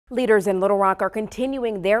Leaders in Little Rock are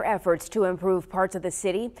continuing their efforts to improve parts of the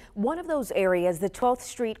city. One of those areas, the 12th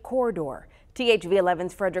Street corridor. THV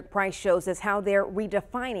 11's Frederick Price shows us how they're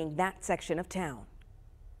redefining that section of town.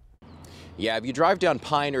 Yeah, if you drive down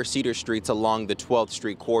Pine or Cedar Streets along the 12th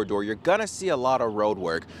Street corridor, you're gonna see a lot of road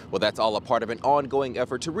work. Well, that's all a part of an ongoing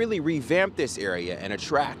effort to really revamp this area and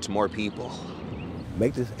attract more people.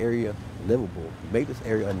 Make this area livable. Make this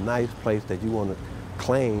area a nice place that you want to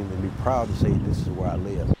claim and be proud to say this is where I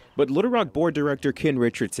live. But Little Rock Board Director Ken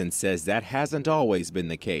Richardson says that hasn't always been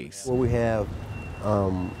the case. Well, we have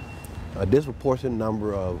a disproportionate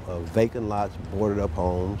number of vacant lots, boarded up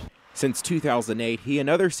homes. Since 2008, he and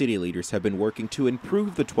other city leaders have been working to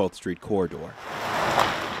improve the 12th Street corridor.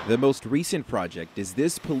 The most recent project is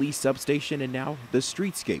this police substation and now the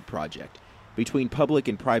Streetscape project. Between public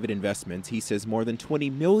and private investments, he says more than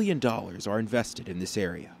 $20 million are invested in this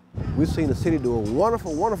area. We've seen the city do a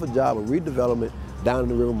wonderful, wonderful job of redevelopment down in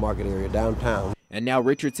the River Market area, downtown. And now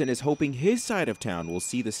Richardson is hoping his side of town will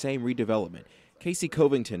see the same redevelopment. Casey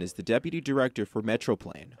Covington is the deputy director for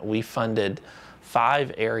Metroplan. We funded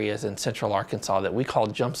 5 areas in central Arkansas that we call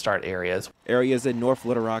Jumpstart areas. Areas in North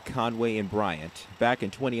Little Rock, Conway, and Bryant. Back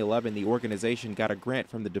in 2011, the organization got a grant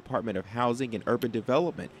from the Department of Housing and Urban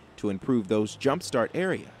Development to improve those Jumpstart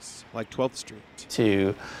areas, like 12th Street.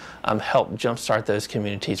 To help jumpstart those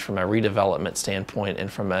communities from a redevelopment standpoint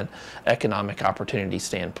and from an economic opportunity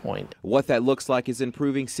standpoint. What that looks like is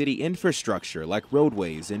improving city infrastructure like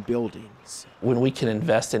roadways and buildings. When we can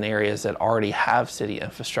invest in areas that already have city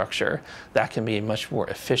infrastructure, that can be a much more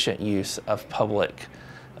efficient use of public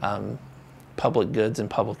goods and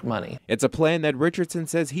public money. It's a plan that Richardson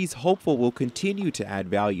says he's hopeful will continue to add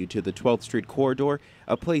value to the 12th Street corridor,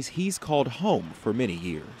 a place he's called home for many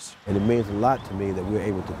years. And it means a lot to me that we're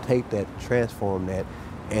able to take that, transform that,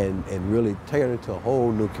 and really turn it into a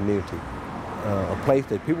whole new community, a place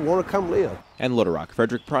that people want to come live. And Little Rock,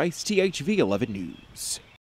 Frederick Price, THV 11 News.